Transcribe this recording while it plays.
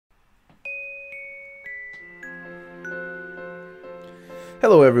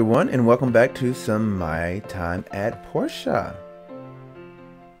Hello everyone, and welcome back to some My Time at Portia.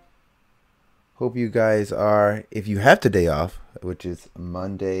 Hope you guys are, if you have today off, which is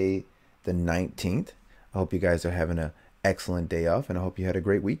Monday the 19th, I hope you guys are having an excellent day off, and I hope you had a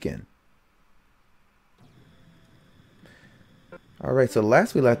great weekend. Alright, so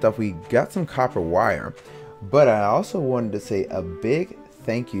last we left off, we got some copper wire, but I also wanted to say a big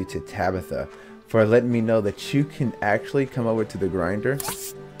thank you to Tabitha for letting me know that you can actually come over to the grinder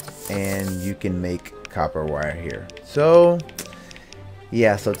and you can make copper wire here. So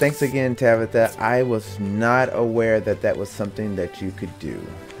yeah, so thanks again, Tabitha. I was not aware that that was something that you could do,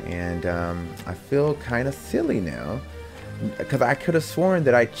 and I feel kind of silly now because I could have sworn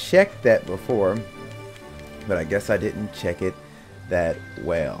that I checked that before, but I guess I didn't check it that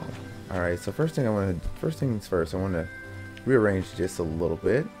well. All right, so first things first, I want to rearrange this a little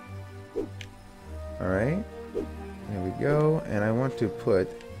bit. All right, there we go, and I want to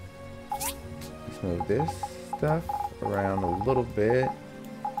let's move this stuff around a little bit.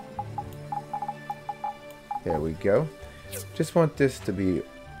 There we go. Just want this to be,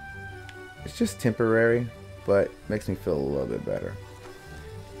 it's just temporary, but makes me feel a little bit better.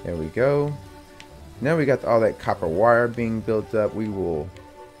 There we go. Now we got all that copper wire being built up. We will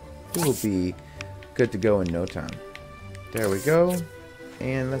be good to go in no time. There we go.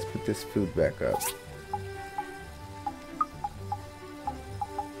 And let's put this food back up.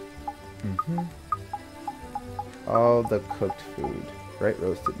 All the cooked food, right?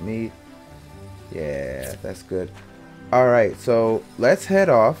 Roasted meat. Yeah, that's good. All right, so let's head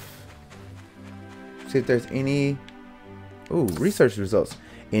off. See if there's any. Ooh, research results.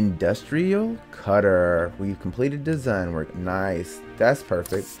 Industrial cutter. We completed design work. Nice. That's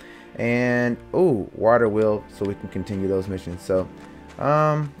perfect. And ooh, water wheel, so we can continue those missions. So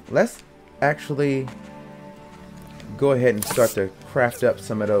let's actually go ahead and start to craft up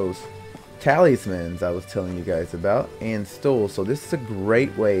some of those talismans I was telling you guys about, and stools. So this is a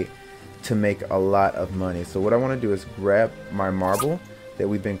great way to make a lot of money. So what I want to do is grab my marble that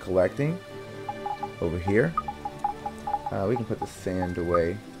we've been collecting over here. We can put the sand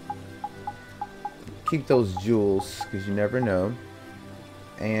away. Keep those jewels because you never know.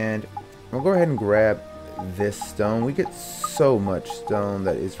 And we'll go ahead and grab this stone. We get so much stone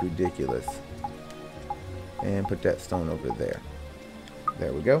that is ridiculous. And put that stone over there.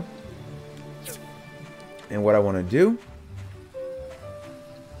 There we go. And what I want to do,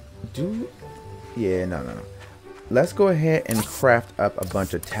 no. Let's go ahead and craft up a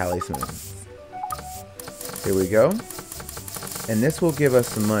bunch of talismans. Here we go. And this will give us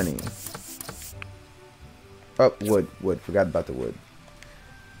some money. Oh, wood. Forgot about the wood.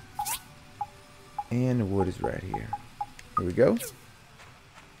 And the wood is right here. Here we go.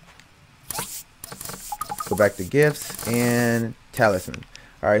 Go back to gifts and talisman.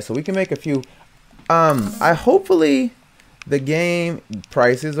 Alright, so we can make a few. Hopefully the game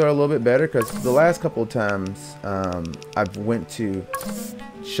prices are a little bit better, because the last couple of times I've went to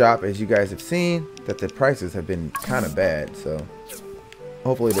shop, as you guys have seen, that the prices have been kind of bad. So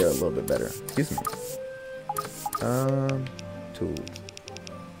hopefully they're a little bit better. Excuse me. Tool.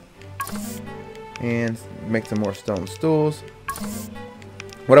 And make some more stone stools.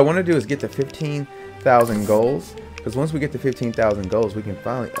 What I want to do is get to 15,000 golds, because once we get to 15,000 golds, we can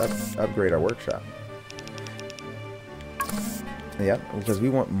finally upgrade our workshop. Yep, because we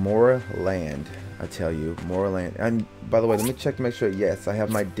want more land. I tell you, more land. And by the way, let me check to make sure. Yes, I have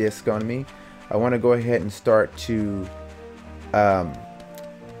my disc on me. I want to go ahead and start to.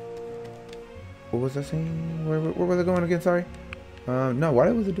 What was I saying? Where was I going again? Sorry. No, why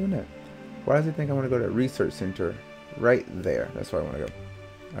was it doing that? Why does it think I want to go to research center? Right there. That's where I want to go.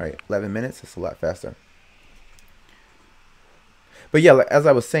 All right, 11 minutes. It's a lot faster. But yeah, as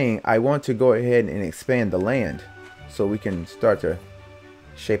I was saying, I want to go ahead and expand the land so we can start to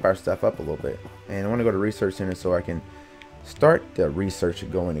shape our stuff up a little bit. And I want to go to research center so I can start the research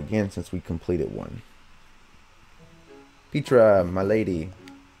going again, since we completed one. Petra, my lady.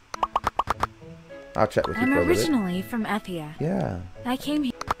 I'll chat with you for a little bit. I'm originally from Ethia. Yeah. I came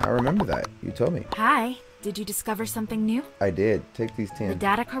here. I remember that. You told me. Hi. Did you discover something new? I did. Take these 10. The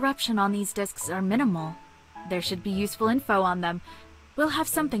data corruption on these disks are minimal. There should be useful info on them. We'll have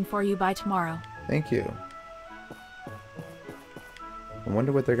something for you by tomorrow. Thank you. I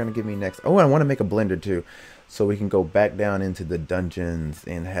wonder what they're going to give me next. Oh, I want to make a blender too, so we can go back down into the dungeons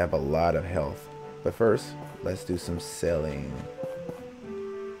and have a lot of health. But first, let's do some selling.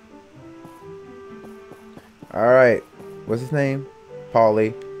 Alright. What's his name?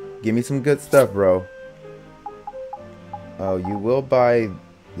 Paulie. Give me some good stuff, bro. Oh, you will buy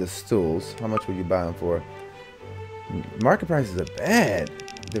the stools. How much will you buy them for? Market prices are bad.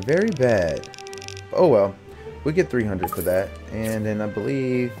 They're very bad. Oh well. We get 300 for that. And then I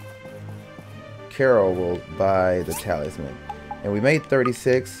believe Carol will buy the talisman. And we made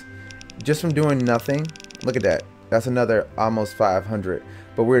 36 just from doing nothing. Look at that. That's another almost 500.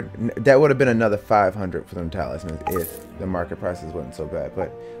 But that would have been another 500 for them talismans if the market prices wasn't so bad.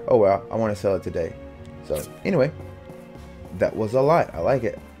 But oh well, I want to sell it today. So anyway, that was a lot. I like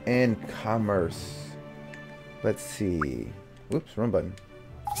it. And commerce. Let's see. Whoops, wrong button.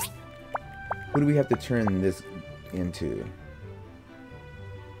 Who do we have to turn this into?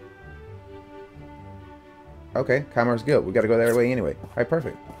 Okay, Commerce Guild. We got to go that way anyway. Alright,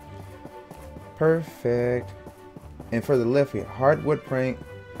 perfect. Perfect. And for the lift here, hardwood plank,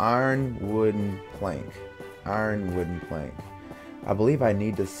 iron wooden plank. Iron wooden plank. I believe I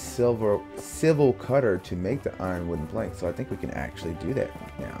need the civil cutter to make the iron wooden plank, so I think we can actually do that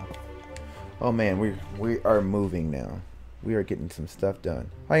now. Oh man, we are moving now. We are getting some stuff done.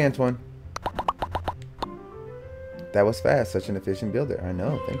 Hi Antoine. That was fast. Such an efficient builder. I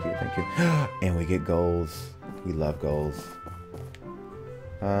know. Thank you. Thank you. And we get goals. We love goals.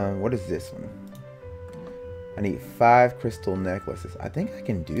 What is this one? I need 5 crystal necklaces. I think I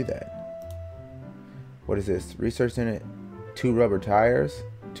can do that. What is this? Research in it. 2 rubber tires.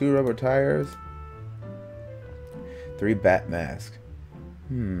 2 rubber tires. 3 bat mask.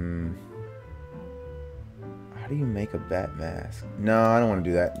 How do you make a bat mask? No, I don't want to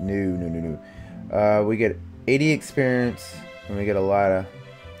do that. No. We get 80 experience, and we get a lot of...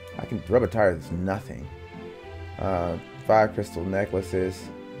 rubber tires is nothing. 5 crystal necklaces.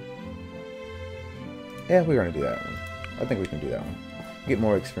 Yeah, we're gonna do that one. I think we can do that one. Get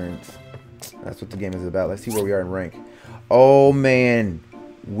more experience. That's what the game is about. Let's see where we are in rank. Oh man,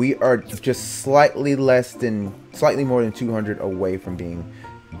 we are just slightly more than 200 away from being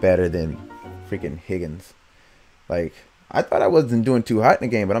better than freaking Higgins. Like, I thought I wasn't doing too hot in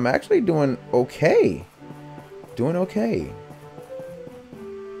the game, but I'm actually doing okay. Doing okay.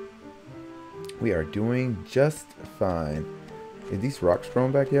 We are doing just fine. Is these rocks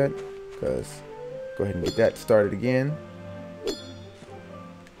thrown back yet? Because go ahead and get that started again.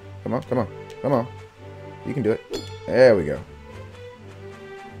 Come on, come on, come on. You can do it. There we go.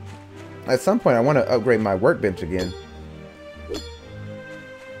 At some point, I want to upgrade my workbench again.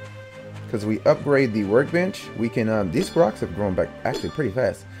 Because we upgrade the workbench, we can, these rocks have grown back actually pretty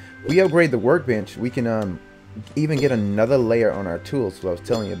fast. We upgrade the workbench, we can, even get another layer on our tools, what I was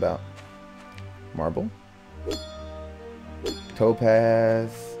telling you about. Marble.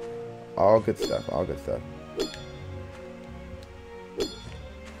 Topaz. All good stuff, all good stuff.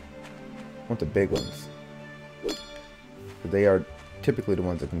 I want the big ones. They are typically the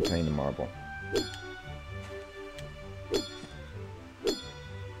ones that contain the marble.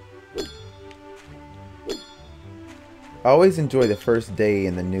 I always enjoy the first day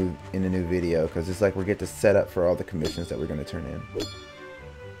in the new video because it's like we get to set up for all the commissions that we're going to turn in.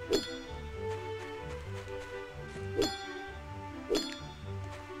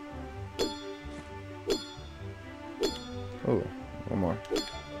 Oh, one more.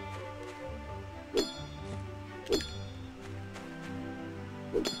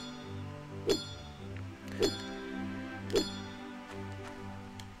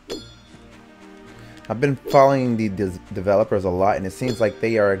 I've been following the developers a lot, and it seems like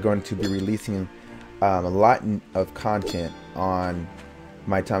they are going to be releasing a lot of content on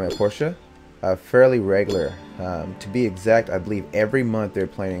My Time at Portia, fairly regular. To be exact, I believe every month they're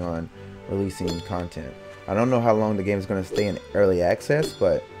planning on releasing content. I don't know how long the game is going to stay in early access,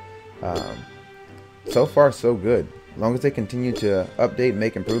 but so far so good. As long as they continue to update,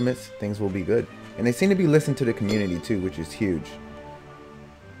 make improvements, things will be good. And they seem to be listening to the community too, which is huge.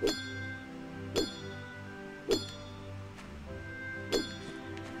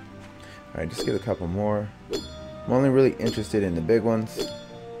 Alright, just get a couple more. I'm only really interested in the big ones.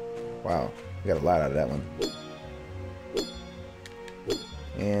 Wow, we got a lot out of that one.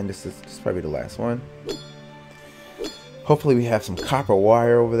 And this is probably the last one. Hopefully we have some copper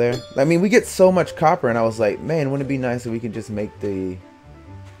wire over there. I mean, we get so much copper, and I was like, man, wouldn't it be nice if we could just make the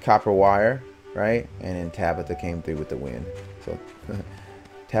copper wire, right? And then Tabitha came through with the win. So,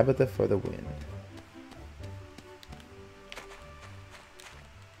 Tabitha for the win.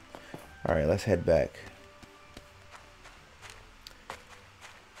 Alright, let's head back.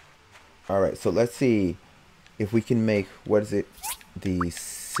 Alright, so let's see if we can make, what is it? The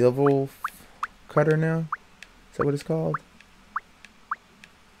civil cutter now? Is that what it's called?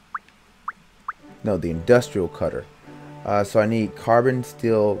 No, the industrial cutter. So I need carbon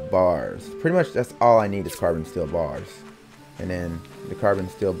steel bars. Pretty much that's all I need is carbon steel bars. And then the carbon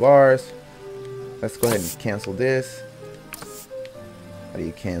steel bars, let's go ahead and cancel this. How do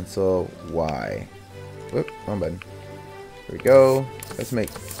you cancel Y? Whoop, wrong button. Here we go. Let's make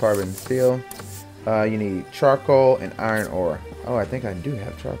carbon steel. You need charcoal and iron ore. Oh, I think I do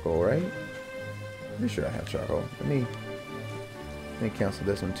have charcoal, right? Pretty sure I have charcoal. Let me cancel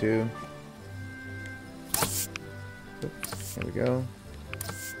this one too. Oops, there we go.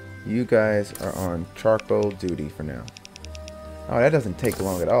 You guys are on charcoal duty for now. Oh, that doesn't take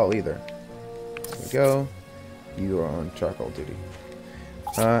long at all either. There we go. You are on charcoal duty.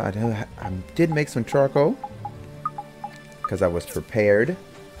 I did make some charcoal because I was prepared.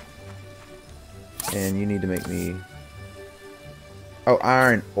 And you need to make me... Oh,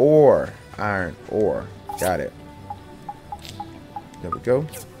 iron ore. Iron ore. Got it. There we go.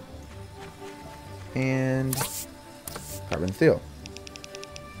 And carbon steel.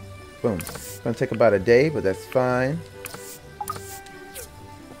 Boom. It's going to take about a day, but that's fine.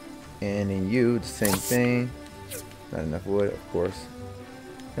 And then you, the same thing. Not enough wood, of course.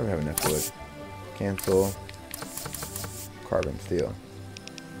 Never have enough wood. Cancel. Carbon steel.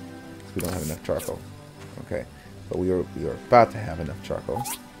 We don't have enough charcoal. Okay. But we are about to have enough charcoal.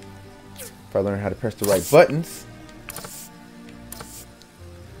 If I learn how to press the right buttons.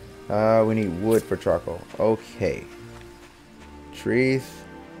 We need wood for charcoal. Okay. Trees.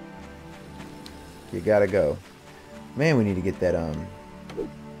 You gotta go. Man, we need to get that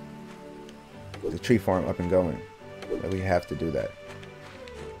the tree farm up and going. We have to do that.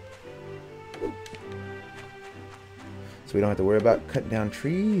 So we don't have to worry about cutting down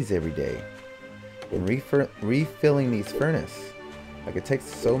trees every day. And refilling these furnace. Like, it takes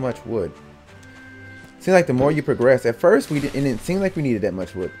so much wood. Seems like the more you progress, at first it didn't seem like we needed that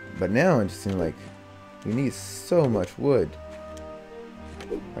much wood, but now it just seems like we need so much wood.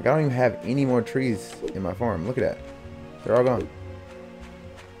 Like, I don't even have any more trees in my farm. Look at that. They're all gone.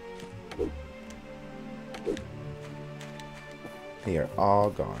 They are all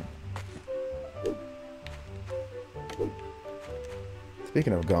gone.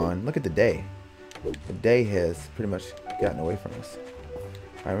 Speaking of gone, look at the day. The day has pretty much gotten away from us.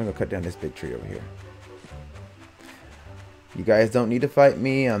 Alright, we're going to cut down this big tree over here. You guys don't need to fight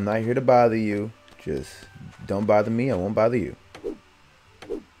me. I'm not here to bother you. Just don't bother me. I won't bother you.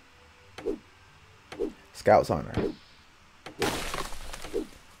 Scout's honor.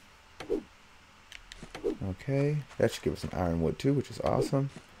 Okay. That should give us some ironwood too, which is awesome.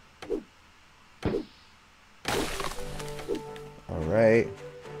 Alright.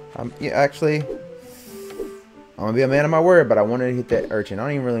 Yeah, actually, I'm gonna be a man of my word, but I wanted to hit that urchin. I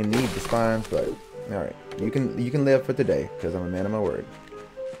don't even really need the spines, but alright. You can live for today, because I'm a man of my word.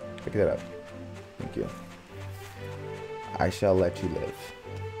 Pick that up. Thank you. I shall let you live.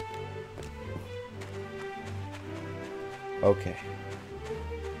 Okay.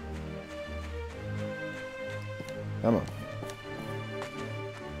 Come on.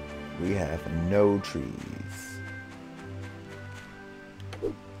 We have no trees.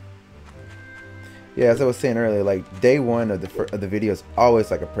 Yeah, as I was saying earlier, like, day one of the video is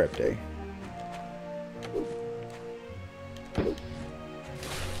always like a prep day.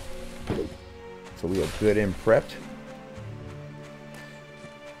 So we are good and prepped.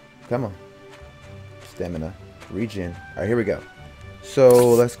 Come on. Stamina. Regen. Alright, here we go.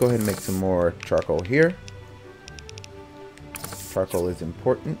 So let's go ahead and make some more charcoal here. Charcoal is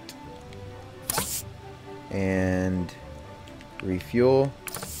important. And refuel.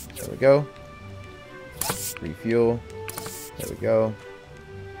 There we go. Refuel. There we go.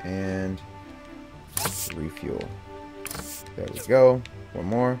 And refuel. There we go. One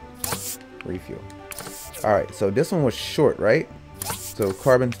more. Refuel. Alright, so this one was short, right? So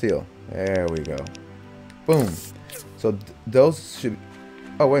carbon steel. There we go. Boom. So those should...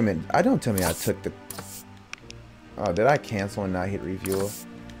 Oh, wait a minute. Don't tell me I took the... Oh, did I cancel and not hit refuel?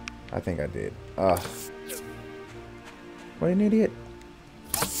 I think I did. Ugh. What an idiot.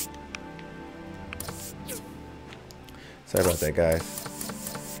 Sorry about that,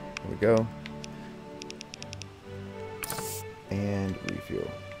 guys. Here we go. And refuel.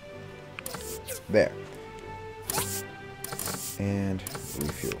 There. And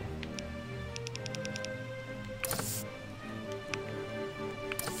refuel.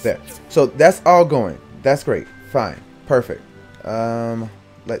 There. So that's all going. That's great. Fine. Perfect.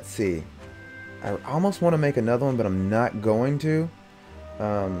 Let's see. I almost want to make another one, but I'm not going to.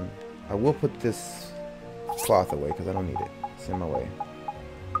 I will put this cloth away because I don't need it. It's in my way.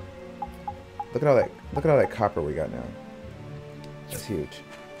 Look at all that copper we got now. That's huge.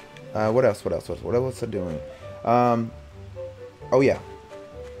 What else? What else are doing? Oh yeah.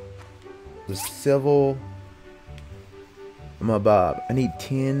 The civil mob. I need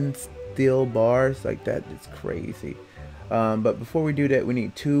 10 steel bars. Like, that is crazy. But before we do that, we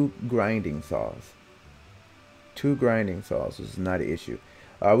need 2 grinding saws. 2 grinding saws. This is not an issue.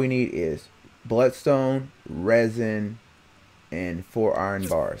 All we need is bloodstone, resin, and 4 iron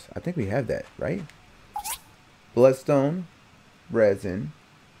bars. I think we have that, right? Bloodstone, resin,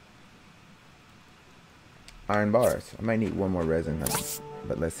 iron bars. I might need 1 more resin,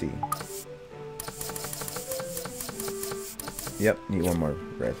 but let's see. Yep, need 1 more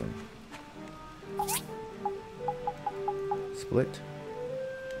resin. Split.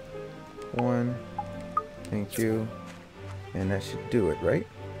 1. Thank you. And that should do it, right?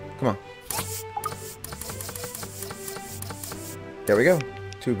 Come on. There we go.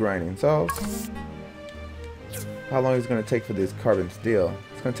 2 grinding saws. How long is it going to take for this carbon steel?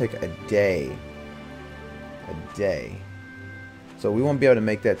 It's going to take a day. A day. So we won't be able to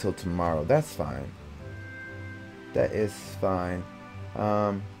make that till tomorrow. That's fine. That is fine.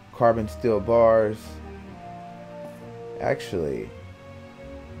 Carbon steel bars. Actually,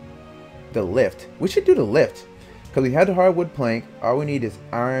 the lift. We should do the lift. Because we had the hardwood plank. All we need is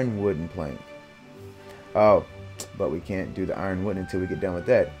iron wooden plank. Oh, but we can't do the iron wood until we get done with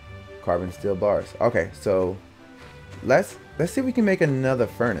that. Carbon steel bars. Okay, so let's see if we can make another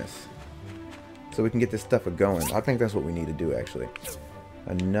furnace. So we can get this stuff going. I think that's what we need to do, actually.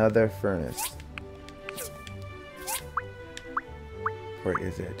 Another furnace. Where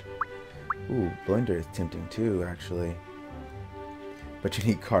is it? Ooh, blender is tempting too, actually. But you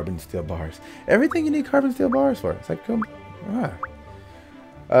need carbon steel bars. Everything you need carbon steel bars for. It's like, come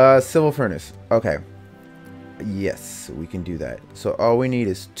civil furnace. Okay. Yes, we can do that. So all we need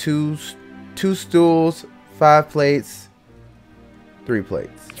is two stools, 5 plates, 3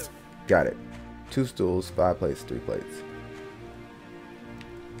 plates. Got it. 2 stools, 5 plates, 3 plates.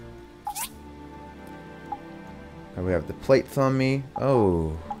 And we have the plates on me.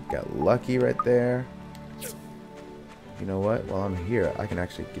 Oh, got lucky right there. You know what? While I'm here, I can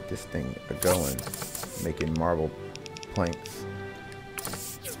actually get this thing going. Making marble planks.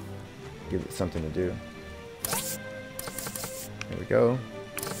 Give it something to do. There we go.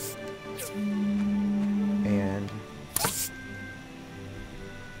 And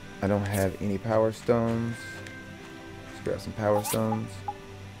I don't have any power stones. Let's grab some power stones.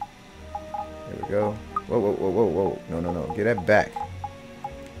 There we go. Whoa, whoa, whoa, whoa, whoa. No, no, no. Get that back.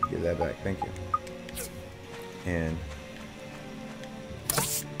 Get that back. Thank you. And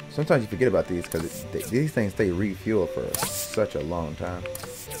sometimes you forget about these because these things stay refueled for such a long time.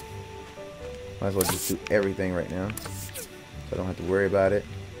 Might as well just do everything right now. So I don't have to worry about it.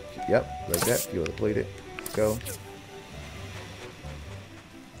 Yep, like that. Fuel depleted. Let's go.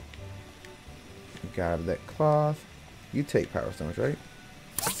 Grab that cloth. You take power stones, right?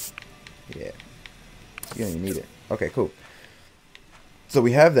 Yeah. You don't even need it. Okay, cool. So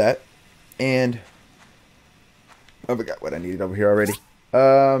we have that. And I forgot what I needed over here already.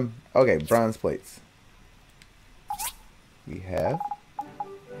 Okay, bronze plates. We have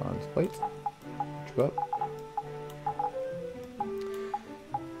bronze plates. Go up.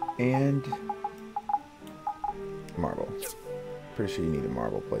 And marble. Pretty sure you need a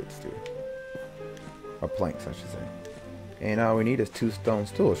marble plates too. Or planks, I should say. And all we need is 2 stone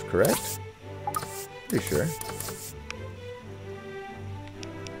stools, correct? Pretty sure.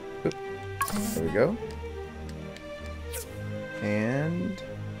 Oop. There we go. And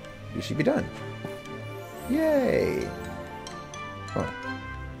you should be done. Yay! Oh,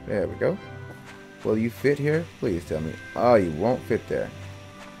 there we go. Will you fit here? Please tell me. Oh, you won't fit there.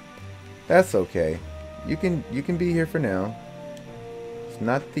 That's okay. You can be here for now. It's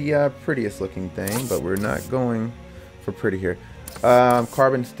not the prettiest looking thing, but we're not going for pretty here.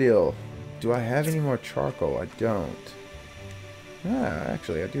 Carbon steel. Do I have any more charcoal? I don't. Ah,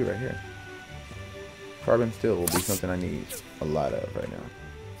 actually, I do right here. Carbon steel will be something I need a lot of right now.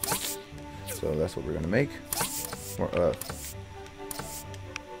 So that's what we're gonna make. More of.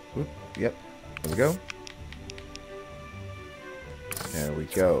 Oop, yep. There we go. There we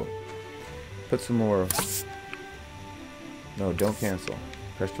go. Put some more. No, don't cancel.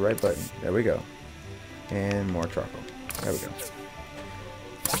 Press the right button. There we go. And more charcoal. There we go.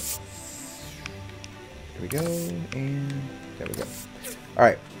 There we go. And there we go.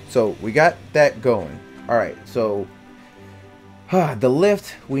 Alright, so we got that going. Alright, so the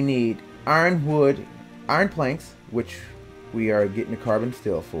lift, we need iron wood, iron planks, which we are getting the carbon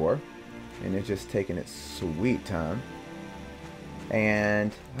steel for. And it's just taking its sweet time.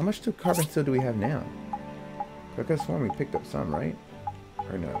 And how much carbon steel do we have now? I guess when we picked up some, right?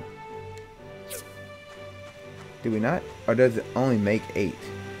 Or no? Do we not? Or does it only make 8?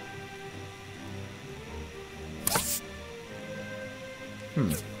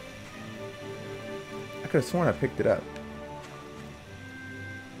 could have sworn I picked it up.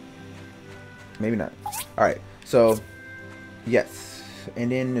 Maybe not. Alright, so yes.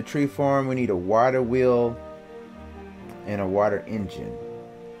 And in the tree farm we need a water wheel and a water engine.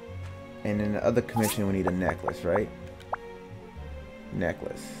 And in the other commission we need a necklace, right?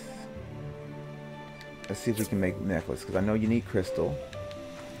 Necklace. Let's see if we can make necklace, because I know you need crystal.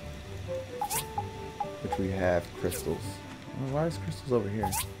 Which we have crystals. Well, why is crystals over here?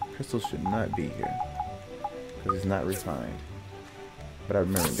 Crystals should not be here, because it's not refined. But I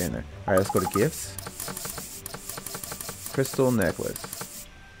remember it being there. Alright, let's go to gifts. Crystal necklace.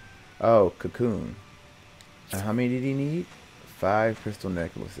 Oh, cocoon. How many did he need? 5 crystal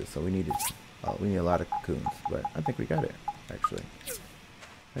necklaces. So we need a lot of cocoons. But I think we got it, actually.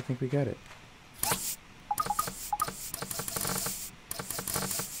 I think we got it.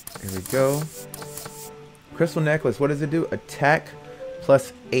 Here we go. Crystal necklace. What does it do? Attack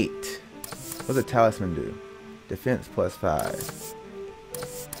plus 8. What does a talisman do? Defense plus 5.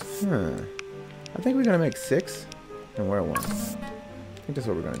 I think we're gonna make 6 and wear 1. I think that's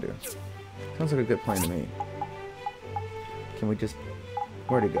what we're gonna do. Sounds like a good plan to me. Can we just...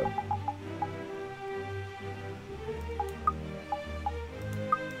 Where'd it go?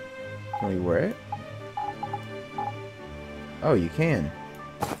 Can we wear it? Oh, you can.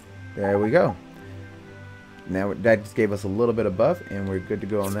 There we go. Now that just gave us a little bit of buff, and we're good to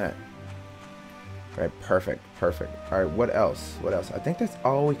go on that. All right, perfect, perfect. All right, what else? What else? I think that's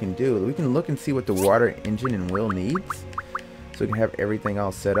all we can do. We can look and see what the water engine and wheel needs, so we can have everything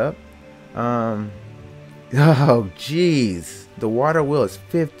all set up. Oh, jeez. The water wheel is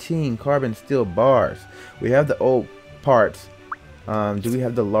 15 carbon steel bars. We have the old parts. Do we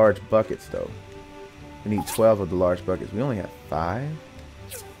have the large buckets, though? We need 12 of the large buckets. We only have 5?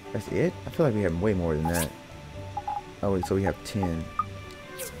 That's it? I feel like we have way more than that. Oh, wait, so we have 10.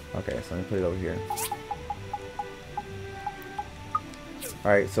 Okay, so let me put it over here.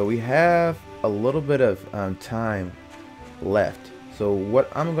 Alright, so we have a little bit of time left. So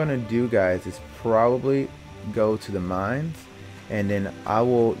what I'm going to do, guys, is probably go to the mines. And then I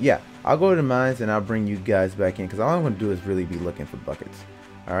will, I'll go to the mines and I'll bring you guys back in. Because all I'm going to do is really be looking for buckets.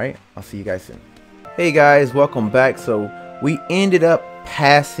 Alright, I'll see you guys soon. Hey guys, welcome back. So we ended up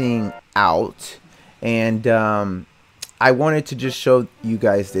passing out. And I wanted to just show you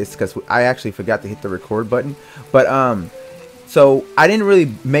guys this because I actually forgot to hit the record button. But so I didn't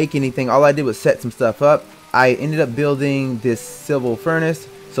really make anything. All I did was set some stuff up. I ended up building this civil furnace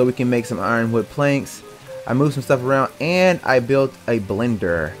so we can make some ironwood planks. I moved some stuff around and I built a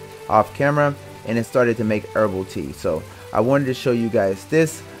blender off camera and it started to make herbal tea. So I wanted to show you guys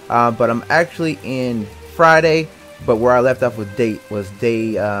this, but I'm actually in Friday, but where I left off with it was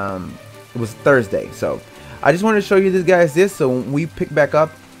Thursday. So I just wanted to show you this, so when we pick back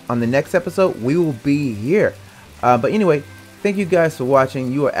up on the next episode, we will be here. But anyway, thank you guys for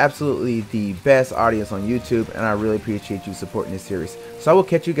watching. You are absolutely the best audience on YouTube, and I really appreciate you supporting this series. So I will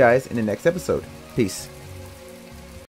catch you guys in the next episode. Peace.